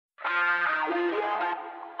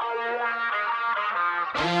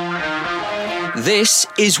This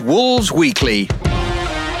is Wolves Weekly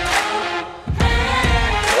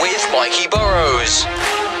with Mikey Burrows,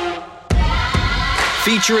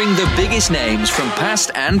 featuring the biggest names from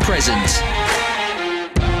past and present.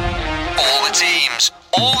 All the teams,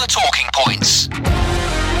 all the talking points.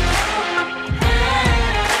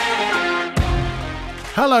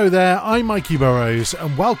 Hello there, I'm Mikey Burrows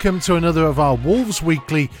and welcome to another of our Wolves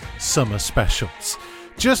Weekly summer specials.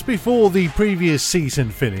 Just before the previous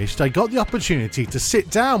season finished, I got the opportunity to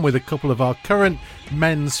sit down with a couple of our current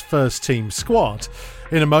men's first team squad.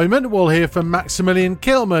 In a moment, we'll hear from Maximilian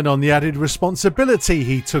Kilman on the added responsibility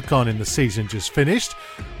he took on in the season just finished.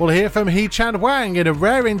 We'll hear from Hee-Chan Hwang in a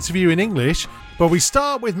rare interview in English, but we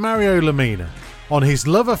start with Mario Lemina on his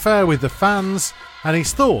love affair with the fans and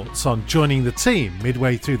his thoughts on joining the team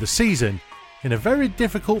midway through the season in a very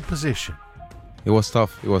difficult position. It was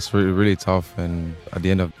tough. It was really, really tough. And at the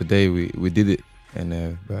end of the day, we did it.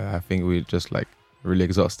 And I think we're just really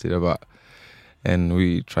exhausted and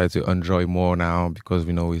we try to enjoy more now because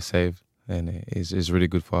we know we saved. And it's really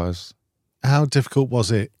good for us. How difficult was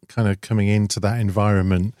it kind of coming into that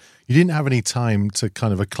environment? You didn't have any time to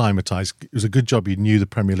kind of acclimatise. It was a good job you knew the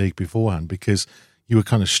Premier League beforehand because you were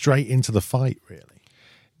kind of straight into the fight, really.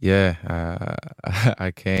 Yeah, I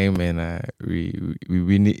came and we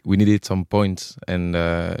needed some points, and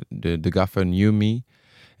the gaffer knew me,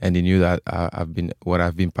 and he knew that I've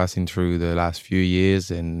been passing through the last few years,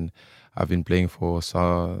 and I've been playing for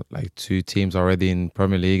two teams already in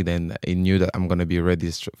Premier League. Then he knew that I'm gonna be ready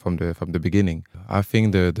from the beginning. I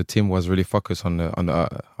think the team was really focused on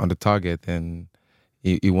the target, and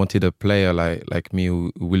he wanted a player like me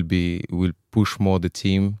who will push more the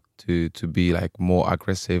team. To be more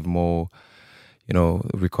aggressive, more,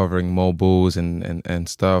 recovering more balls and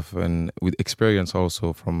stuff, and with experience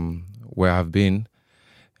also from where I've been.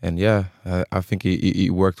 And yeah, I think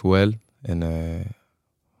it worked well, and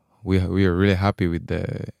we are really happy with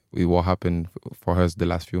what happened for us the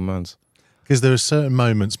last few months. Because there are certain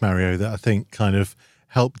moments, Mario, that I think kind of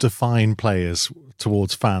help define players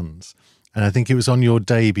towards fans. And I think it was on your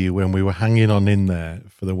debut when we were hanging on in there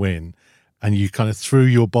for the win, and you kind of threw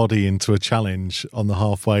your body into a challenge on the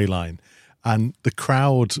halfway line, and the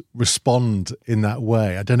crowd respond in that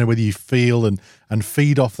way. I don't know whether you feel and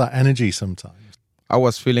feed off that energy sometimes. I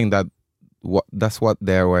was feeling that's what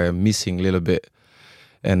they were missing a little bit,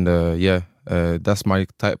 and that's my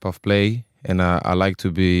type of play, and I like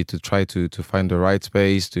to try to find the right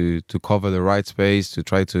space, to cover the right space, to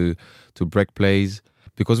try to break plays.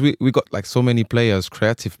 Because we got so many players,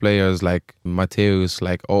 creative players like Mateus,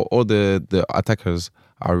 all the attackers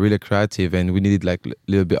are really creative, and we needed a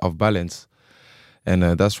little bit of balance. And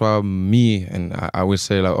that's why me, and I would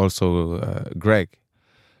say also Greg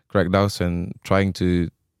Dawson, trying to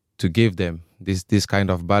give them this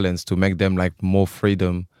kind of balance, to make them more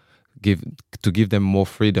freedom, give them more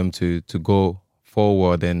freedom to go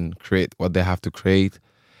forward and create what they have to create.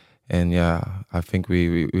 And yeah, I think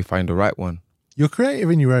we find the right one. You're creative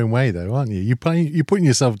in your own way, though, aren't you? You're putting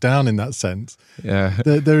yourself down in that sense. Yeah,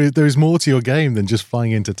 there is more to your game than just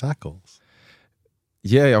flying into tackles.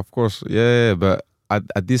 Yeah, of course. Yeah, but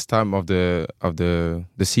at this time of the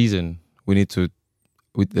season, we need to,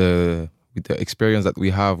 with the experience that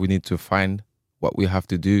we have, we need to find what we have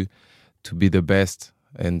to do to be the best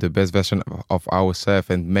and the best version of ourselves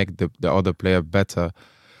and make the other player better.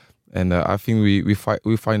 And I think we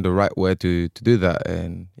find the right way to do that.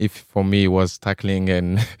 And if for me it was tackling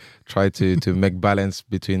and try to make balance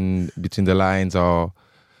between the lines or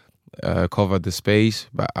cover the space,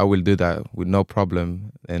 but I will do that with no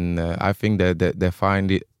problem. And I think that they find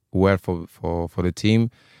it well for the team,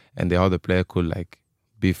 and the other player could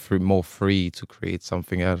be more free to create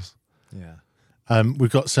something else. Yeah, we've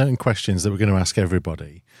got certain questions that we're going to ask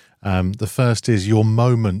everybody. The first is your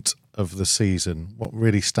moment of the season. What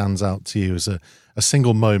really stands out to you as a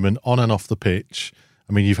single moment on and off the pitch?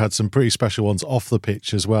 I mean, you've had some pretty special ones off the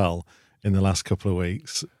pitch as well in the last couple of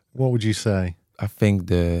weeks. What would you say? I think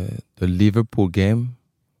the Liverpool game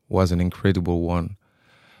was an incredible one,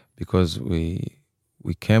 because we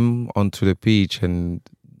came onto the pitch and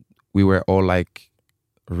we were all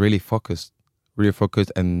really focused,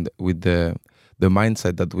 and with the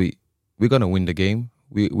mindset that we're gonna win the game.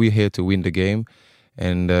 We're here to win the game.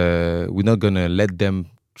 And we're not going to let them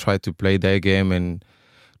try to play their game and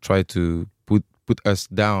try to put us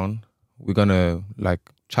down. We're going to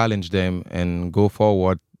challenge them and go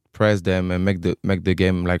forward, press them, and make the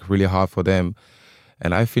game really hard for them.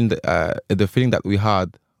 And I feel that the feeling that we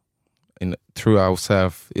had through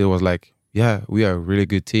ourselves, it was we are a really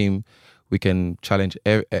good team. We can challenge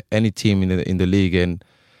any team in the league, and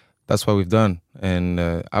that's what we've done. And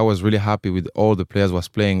I was really happy with all the players was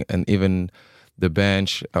playing, and even the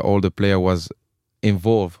bench, all the player was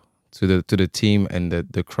involved to the team, and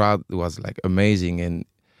the crowd was like amazing and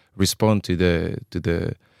respond to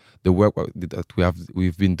the work that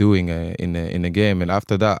we've been doing in the game. And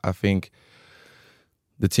after that, I think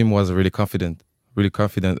the team was really confident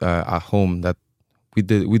at home that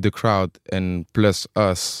with the crowd and plus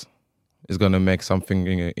us is gonna make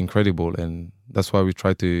something incredible, and that's what we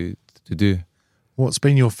try to do. What's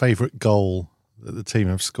been your favourite goal that the team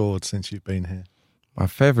have scored since you've been here? My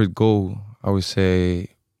favorite goal, I would say,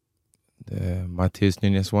 the Matheus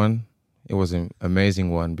Nunes one. It was an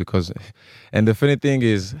amazing one because, and the funny thing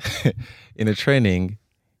is, in the training,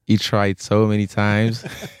 he tried so many times.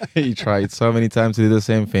 He tried so many times to do the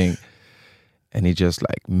same thing, and he just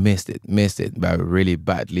like missed it, but really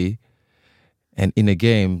badly. And in the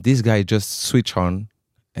game, this guy just switched on,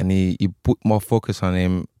 and he put more focus on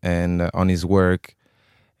him and on his work.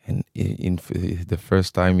 And in the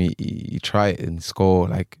first time he tried and scored,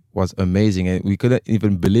 like, was amazing. And we couldn't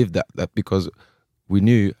even believe that because we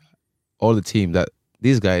knew all the team that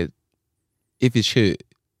this guy, if he shoot,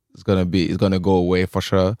 it's gonna go away for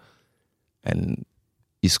sure. And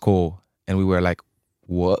he scored, and we were like,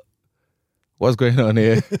 what's going on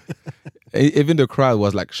here? Even the crowd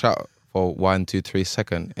was like shout for 1, 2, 3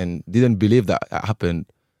 seconds and didn't believe that happened.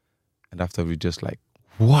 And after we just like,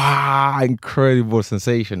 wow, incredible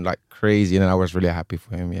sensation, like crazy. And I was really happy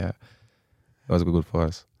for him. Yeah, it was good for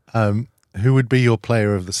us. Who would be your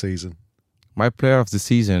player of the season? My player of the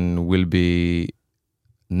season will be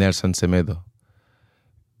Nelson Semedo,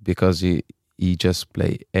 because he just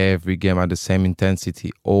play every game at the same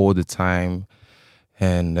intensity all the time.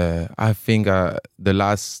 And I think the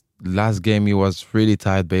last game he was really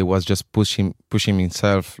tired, but he was just pushing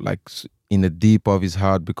himself like in the deep of his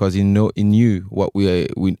heart, because he knew what he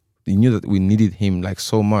knew that we needed him like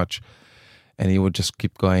so much, and he would just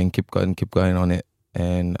keep going on it.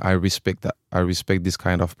 And I respect that. I respect this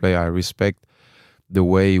kind of player. I respect the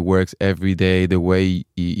way he works every day, the way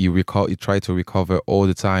he tried to recover all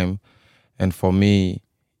the time. And for me,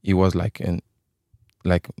 he was like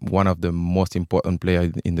one of the most important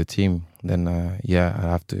players in the team. Then I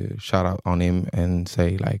have to shout out on him and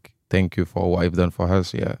say like, thank you for what you've done for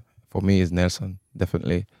us. Yeah, for me it's Nelson,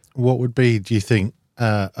 definitely. What would be, do you think,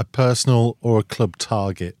 a personal or a club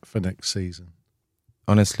target for next season?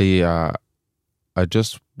 Honestly, I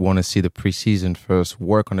just want to see the preseason first,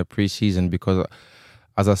 work on the preseason, because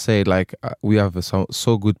as I said, like we have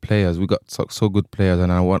so good players. We got so good players,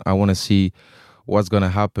 and I want to see what's going to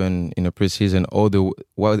happen in the preseason, or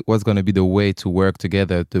what's going to be the way to work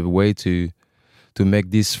together, the way to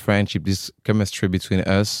make this friendship, this chemistry between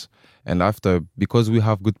us. And after, because we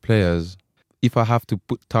have good players, if I have to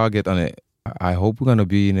put target on it, I hope we're going to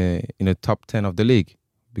be in a top 10 of the league,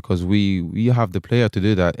 because we have the player to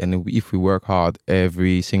do that. And if we work hard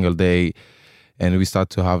every single day and we start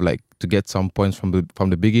to have like to get some points from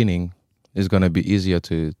the beginning, it's going to be easier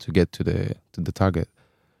to get to the target.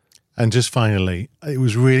 And just finally, it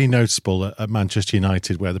was really noticeable at Manchester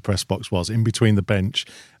United, where the press box was, in between the bench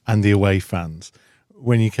and the away fans,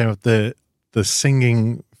 when you came up, the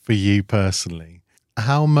singing for you personally.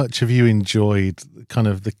 How much have you enjoyed kind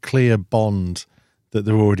of the clear bond that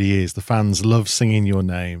there already is? The fans love singing your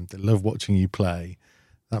name. They love watching you play.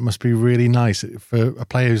 That must be really nice for a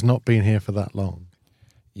player who's not been here for that long.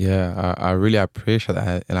 Yeah, I really appreciate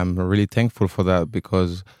that, and I'm really thankful for that,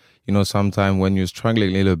 because sometimes when you're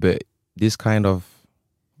struggling a little bit, this kind of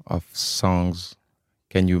songs,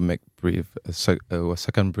 can you make breathe a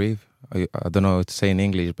second breathe? I don't know how to say in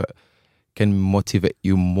English, but can motivate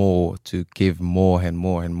you more to give more and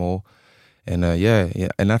more and more. And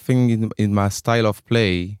and I think in my style of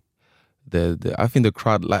play, I think the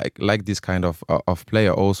crowd like this kind of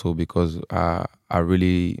player also, because I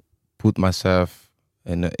really put myself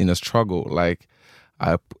in a struggle. Like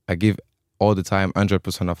I give all the time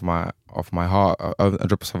 100% of my heart,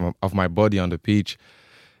 100% of my body on the pitch.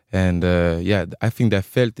 And I think they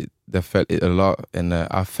felt it a lot, and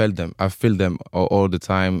I feel them all the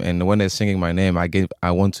time. And when they're singing my name,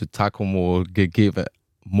 I want to tackle more, give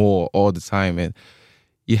more all the time, and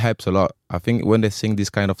it helps a lot. I think when they sing this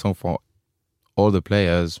kind of song for all the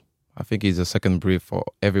players, I think it's a second breath for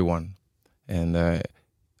everyone, and I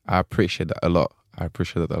appreciate that a lot.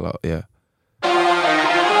 Yeah.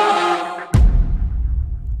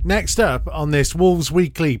 Next up on this Wolves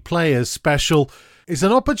Weekly Players Special is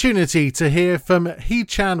an opportunity to hear from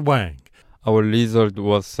Hee-Chan Hwang. Our result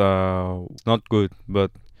was not good,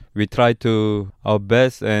 but we tried to our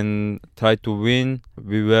best and tried to win.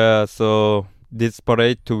 We were so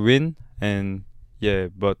desperate to win, and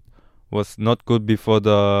but was not good before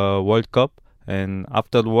the World Cup, and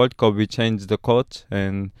after the World Cup we changed the coach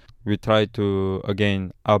and we tried to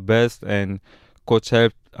again our best, and coach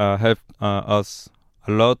helped us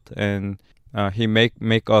a lot, and he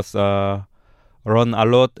make us run a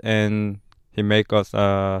lot, and he make us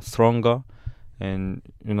stronger, and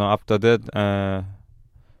after that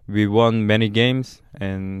we won many games,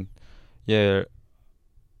 and yeah,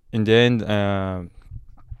 in the end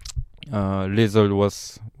result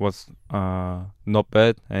was not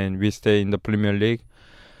bad, and we stay in the Premier League,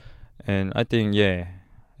 and I think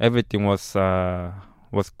everything was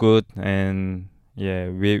good, and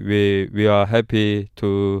we are happy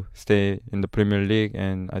to stay in the Premier League,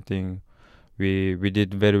 and I think we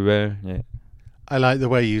did very well. I like the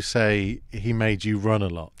way you say he made you run a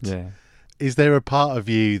lot. Is there a part of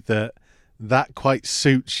you that quite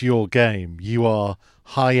suits your game? You are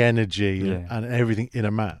high energy and everything in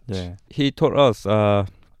a match. He taught us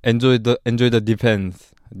enjoy the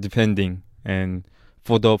defending, and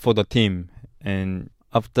for the team. And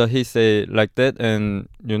after he say like that, and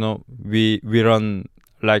we run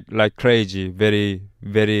like crazy, very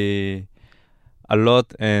very a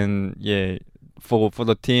lot, and for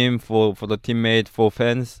the team, for the teammate, for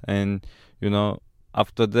fans, and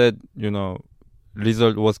after that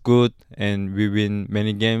result was good, and we win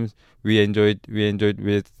many games. We enjoyed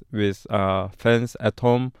with fans at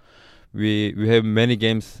home. We have many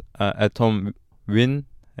games at home win,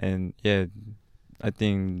 and I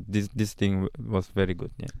think this thing was very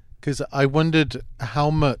good. Because I wondered how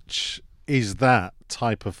much is that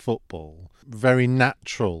type of football very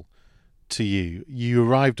natural to you. You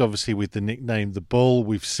arrived obviously with the nickname the Bull.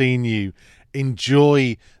 We've seen you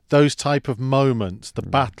enjoy those type of moments, the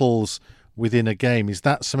battles within a game. Is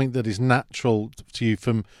that something that is natural to you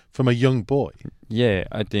from a young boy?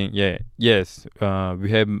 I think yes.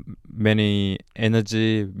 We have many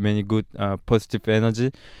energy, many good positive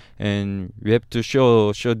energy, and we have to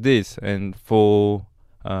show this, and for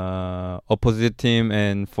opposite team,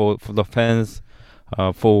 and for the fans,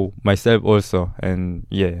 for myself also, and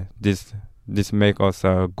this make us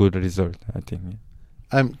a good result, I think.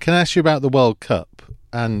 Can I ask you about the World Cup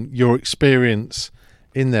and your experience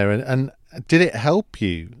in there, and did it help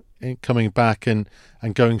you in coming back and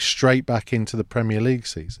going straight back into the Premier League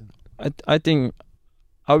season? I think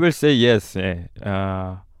I will say yes.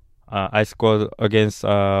 I scored against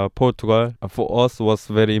Portugal. For us, was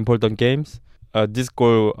very important games. This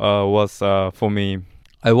goal was for me.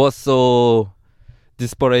 I was so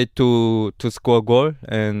desperate to score a goal,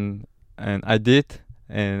 and I did.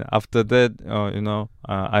 And after that,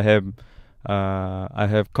 I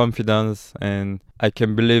have confidence, and I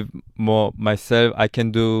can believe more myself. I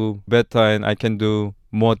can do better, and I can do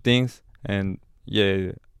more things. And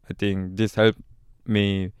I think this helped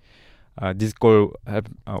me. This goal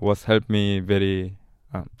helped me very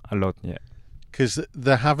a lot. Because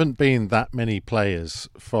there haven't been that many players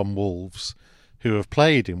from Wolves who have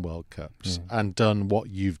played in World Cups and done what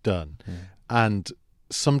you've done. And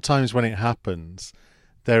sometimes when it happens,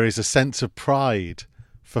 there is a sense of pride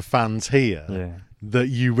for fans here that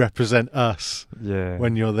you represent us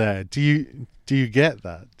when you're there. Do you get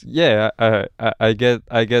that?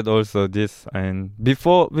 I get also this, and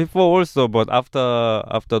before also, but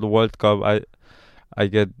after the World Cup I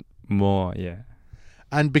get more.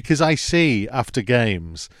 And because I see after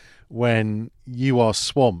games when you are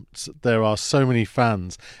swamped, there are so many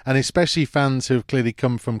fans, and especially fans who have clearly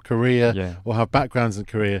come from Korea or have backgrounds in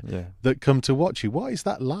Korea that come to watch you. What is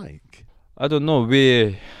that like? I don't know.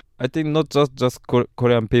 I think not just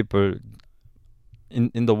Korean people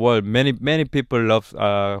in the world. Many people love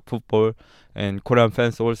football, and Korean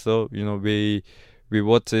fans also. We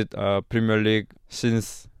watch it Premier League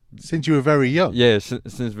since you were very young.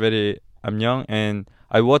 Since I'm young, and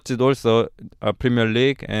I watched it also Premier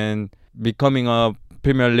League, and becoming a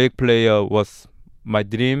Premier League player was my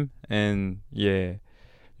dream. And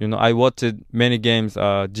I watched many games,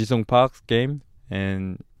 Jisung Park's game,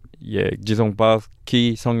 and Jisung Park,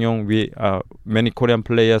 Ki, Sung-yong, many Korean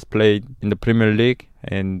players played in the Premier League,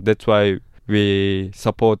 and that's why we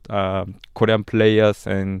support Korean players,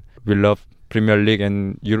 and we love Premier League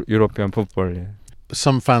and European football.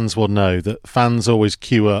 Some fans will know that fans always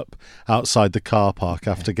queue up outside the car park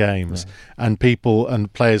after games, and people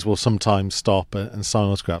and players will sometimes stop and sign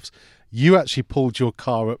autographs. You actually pulled your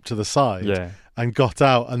car up to the side and got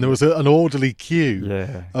out, and there was an orderly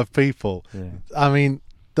queue of people. I mean,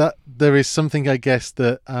 that there is something, I guess,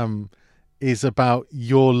 that is about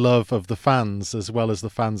your love of the fans as well as the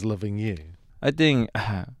fans loving you. I think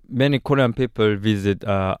many Korean people visit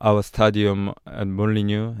our stadium at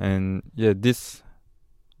Molineux, and this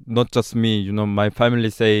not just me. My family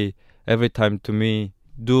say every time to me.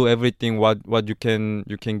 Do everything what you can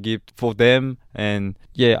give for them, and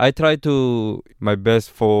yeah, I try to my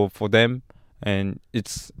best for them, and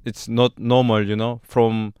it's not normal,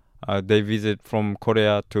 from they visit from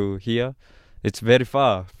Korea to here. It's very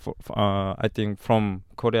far. I think from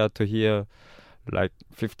Korea to here, like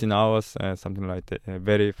 15 hours, something like that.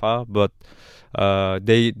 Very far, but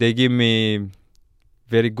they give me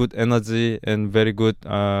very good energy and very good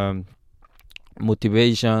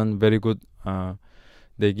motivation. Very good.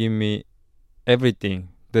 They give me everything.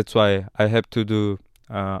 That's why I have to do.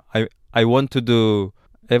 I want to do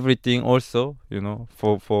everything also,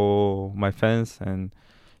 for my fans, and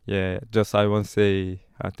yeah. Just I want to say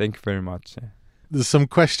thank you very much. There's some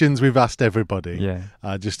questions we've asked everybody.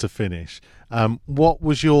 Yeah. Just to finish, what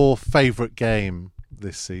was your favourite game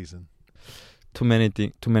this season? Too many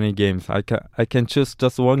games. I can choose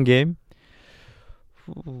just one game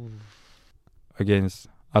against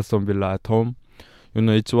Aston Villa at home.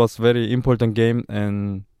 It was very important game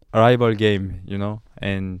and a rival game,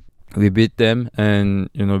 and we beat them, and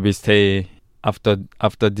we stay after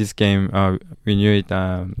this game. We knew it.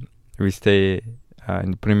 We stay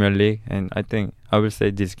in the Premier League, and I think I will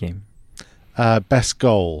say this game. Best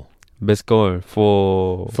goal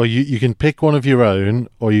for you. You can pick one of your own,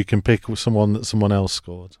 or you can pick someone that someone else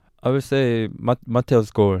scored. I will say Matteo's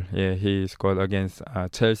goal. Yeah, he scored against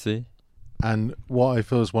Chelsea. And what I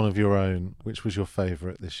feel is one of your own, which was your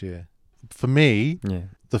favourite this year? For me,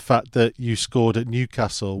 the fact that you scored at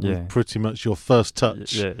Newcastle with pretty much your first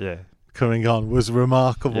touch coming on was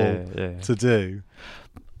remarkable to do.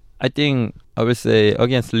 I think I would say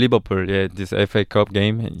against Liverpool, this FA Cup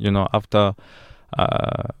game, after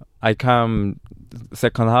I come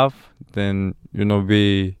second half, then,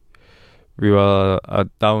 we were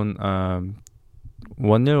down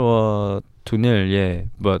 1-0 or 2-0,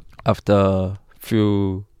 but after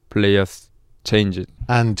few players changed it.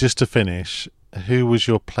 And just to finish, who was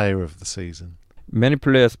your player of the season? Many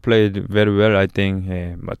players played very well, I think.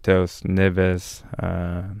 Mateus, Neves,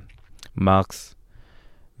 Max,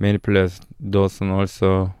 many players, Dawson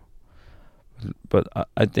also. But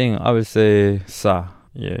I think I would say Sa.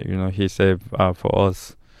 Yeah, he saved for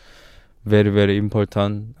us very, very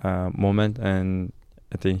important moment, and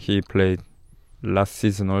I think he played last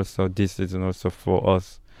season also, this season also for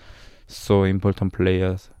us. So important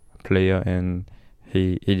player, and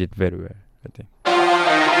he did very well, I think.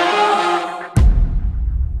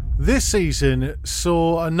 This season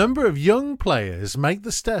saw a number of young players make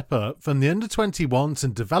the step up from the under-21s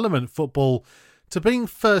and development football to being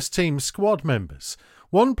first-team squad members.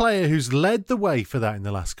 One player who's led the way for that in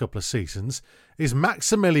the last couple of seasons is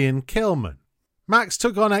Maximilian Kilman. Max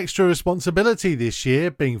took on extra responsibility this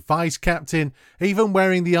year, being vice-captain, even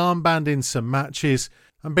wearing the armband in some matches,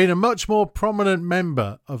 and being a much more prominent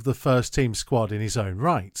member of the first-team squad in his own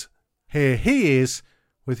right. Here he is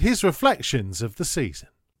with his reflections of the season.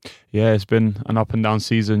 Yeah, it's been an up and down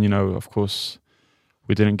season. Of course,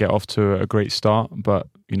 we didn't get off to a great start, but,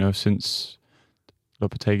 since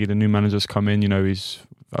Lopetegui, the new manager's come in,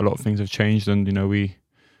 a lot of things have changed, and,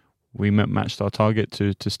 we matched our target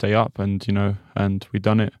to stay up, and, and we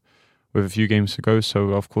done it with a few games to go. So,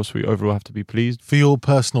 of course, we overall have to be pleased. For your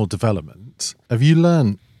personal development, have you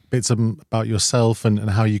learned bits about yourself and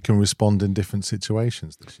how you can respond in different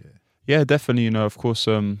situations this year? Yeah, definitely. Of course,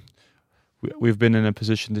 we've been in a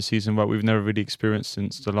position this season where we've never really experienced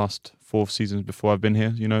since the last 4 seasons before I've been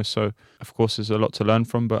here, So, of course, there's a lot to learn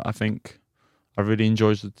from, but I think I really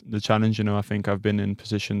enjoyed the challenge. I think I've been in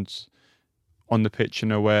positions on the pitch,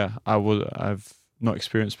 where I've not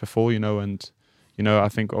experienced before, and, I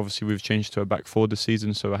think obviously we've changed to a back 4 this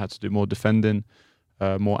season, so I had to do more defending,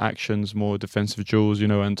 more actions, more defensive duels,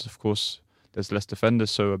 and of course there's less defenders,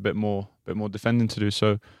 so a bit more defending to do.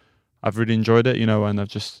 So I've really enjoyed it, and I've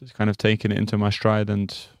just kind of taken it into my stride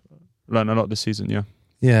and learned a lot this season,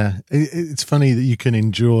 Yeah, it's funny that you can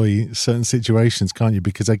enjoy certain situations, can't you?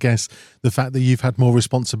 Because I guess the fact that you've had more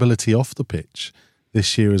responsibility off the pitch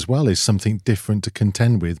this year as well is something different to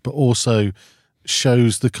contend with, but also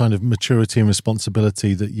shows the kind of maturity and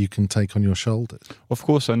responsibility that you can take on your shoulders. Of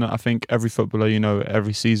course, and I think every footballer,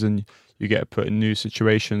 every season you get put in new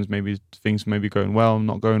situations, maybe things may be going well,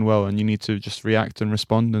 not going well, and you need to just react and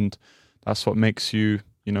respond, and that's what makes you,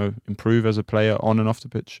 improve as a player on and off the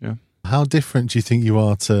pitch, yeah. How different do you think you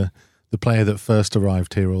are to the player that first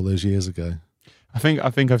arrived here all those years ago? I think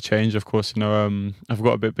I've changed, of course. I've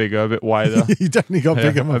got a bit bigger, a bit wider. You definitely got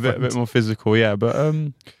bigger, a bit more physical, yeah. But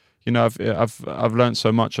I've learned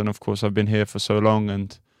so much, and of course I've been here for so long,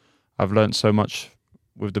 and I've learned so much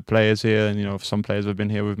with the players here, and some players have been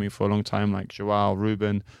here with me for a long time, like Joao,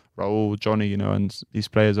 Ruben, Raul, Johnny, and these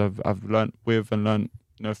players I've learnt with and learnt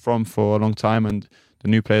from for a long time, and the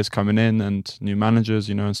new players coming in and new managers,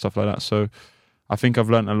 and stuff like that. So I think I've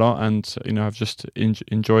learnt a lot, and I've just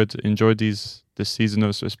enjoyed this season,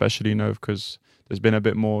 especially because there's been a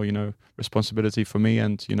bit more responsibility for me,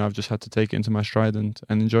 and I've just had to take it into my stride and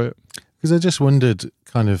enjoy it. Because I just wondered,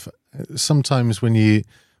 kind of, sometimes when you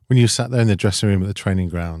sat there in the dressing room at the training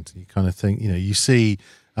ground, you kind of think, you see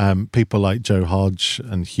people like Joe Hodge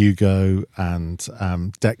and Hugo and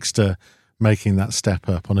Dexter making that step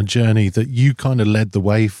up on a journey that you kind of led the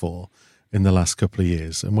way for in the last couple of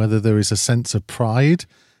years, and whether there is a sense of pride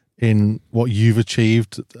in what you've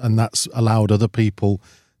achieved and that's allowed other people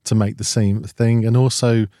to make the same thing, and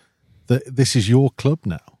also that this is your club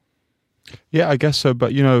now. Yeah, I guess so.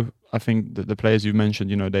 But I think that the players you've mentioned,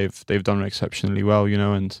 they've done exceptionally well,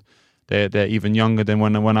 and they're even younger than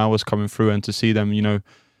when I was coming through, and to see them,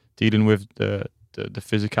 dealing with the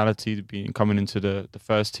physicality, coming into the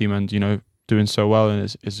first team, and doing so well, and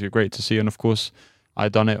it's great to see. And of course, I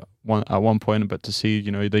done it at one point, but to see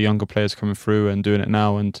the younger players coming through and doing it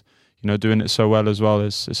now, and doing it so well as well,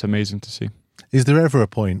 it's amazing to see. Is there ever a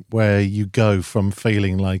point where you go from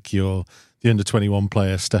feeling like you're the under-21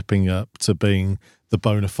 player stepping up to being the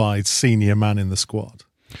bona fide senior man in the squad?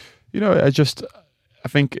 I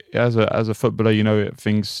think as a footballer,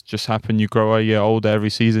 things just happen. You grow a year older every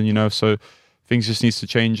season, so things just needs to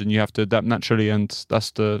change, and you have to adapt naturally, and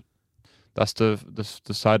that's the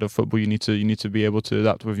side of football you need to be able to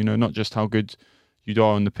adapt with. Not just how good you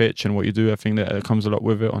are on the pitch and what you do. I think that it comes a lot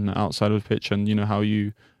with it on the outside of the pitch, and how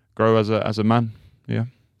you grow as a man. Yeah.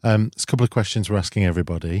 There's a couple of questions we're asking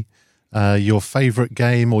everybody. Your favourite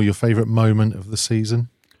game or your favourite moment of the season?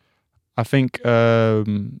 I think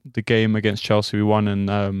the game against Chelsea we won,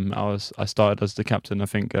 and I started as the captain. I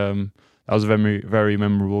think that was a very, very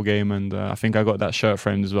memorable game, and I think I got that shirt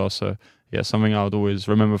framed as well. So yeah, something I would always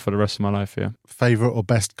remember for the rest of my life. Yeah. Favourite or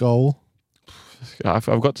best goal? I've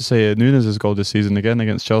got to say Nunes' goal this season again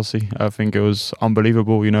against Chelsea. I think it was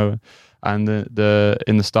unbelievable, and the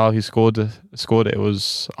in the style he scored it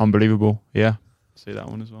was unbelievable. Yeah, see that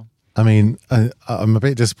one as well. I mean, I'm a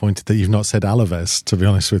bit disappointed that you've not said Alaves, to be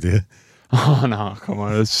honest with you. Oh no, come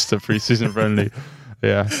on, it's just a pre-season friendly.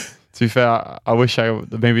 Yeah. To be fair, I wish I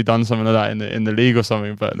would maybe done something like that in the league or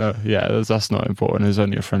something, but no, yeah, that's not important. It's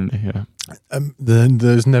only a friendly, yeah.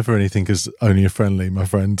 There's never anything as only a friendly, my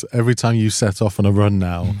friend. Every time you set off on a run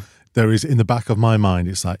now, there is, in the back of my mind,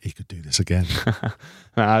 it's like, he could do this again.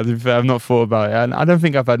 Nah, to be fair, I've not thought about it. And I don't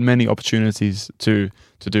think I've had many opportunities to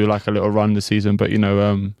do like a little run this season, but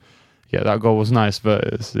yeah, that goal was nice, but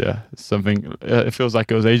it's something. It feels like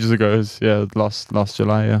it was ages ago. It was, last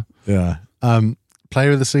July. Yeah. Yeah.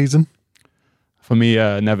 Player of the season? For me,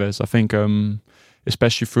 Neves. I think,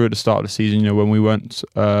 especially through at the start of the season, when we weren't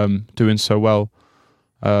doing so well,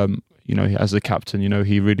 as a captain,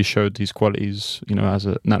 he really showed these qualities, as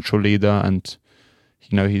a natural leader, and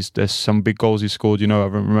there's some big goals he scored. I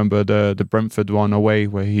remember the Brentford one away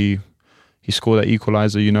where he scored that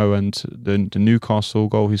equaliser, and the Newcastle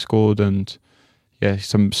goal he scored, and yeah,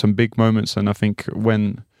 some big moments. And I think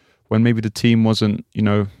when maybe the team wasn't,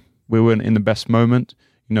 we weren't in the best moment,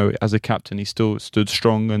 as a captain, he still stood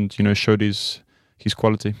strong and, showed his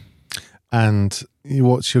quality. And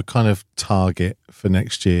what's your kind of target for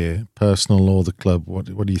next year, personal or the club? What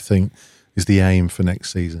do you think is the aim for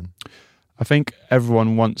next season? I think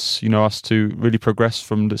everyone wants, us to really progress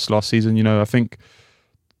from this last season. I think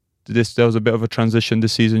there was a bit of a transition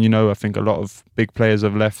this season. I think a lot of big players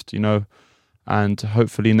have left, and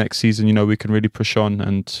hopefully next season, we can really push on,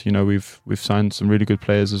 and we've signed some really good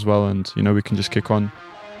players as well, and we can just kick on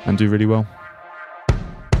and do really well.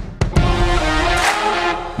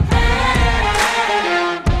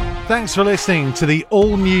 Thanks for listening to the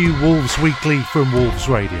all-new Wolves Weekly from Wolves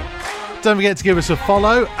Radio. Don't forget to give us a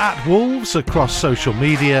follow at Wolves across social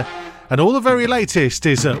media, and all the very latest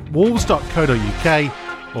is at wolves.co.uk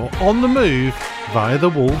or on the move via the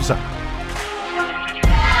Wolves app.